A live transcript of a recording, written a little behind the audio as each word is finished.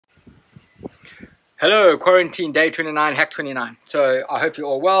Hello, quarantine day 29, hack 29. So I hope you're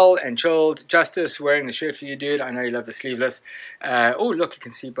all well and chilled. Justice, wearing the shirt for you, dude. I know you love the sleeveless. Oh, look, you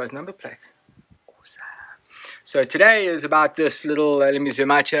can see both number plates. Awesome. So today is about this little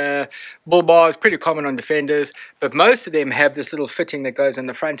Limizumacha bull bar. It's pretty common on defenders, but most of them have this little fitting that goes on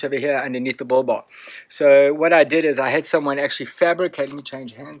the front over here underneath the bull bar. So what I did is I had someone actually fabricate, let me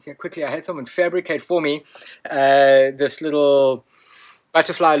change hands here quickly. I had someone fabricate for me this little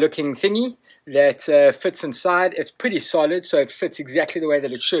butterfly looking thingy that fits inside. It's pretty solid, so it fits exactly the way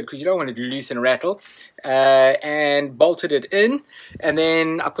that it should, because you don't want it to loose and rattle, and bolted it in. And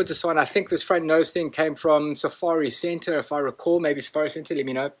then I put this on. I think this front nose thing came from Safari Center, if I recall. Maybe Safari Center, let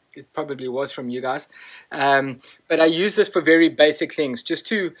me know. It probably was from you guys. But I use this for very basic things, just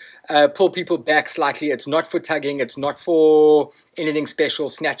to pull people back slightly. It's not for tugging, it's not for anything special,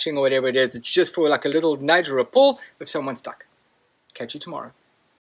 snatching or whatever it is. It's just for like a little nudge or a pull if someone's stuck. Catch you tomorrow.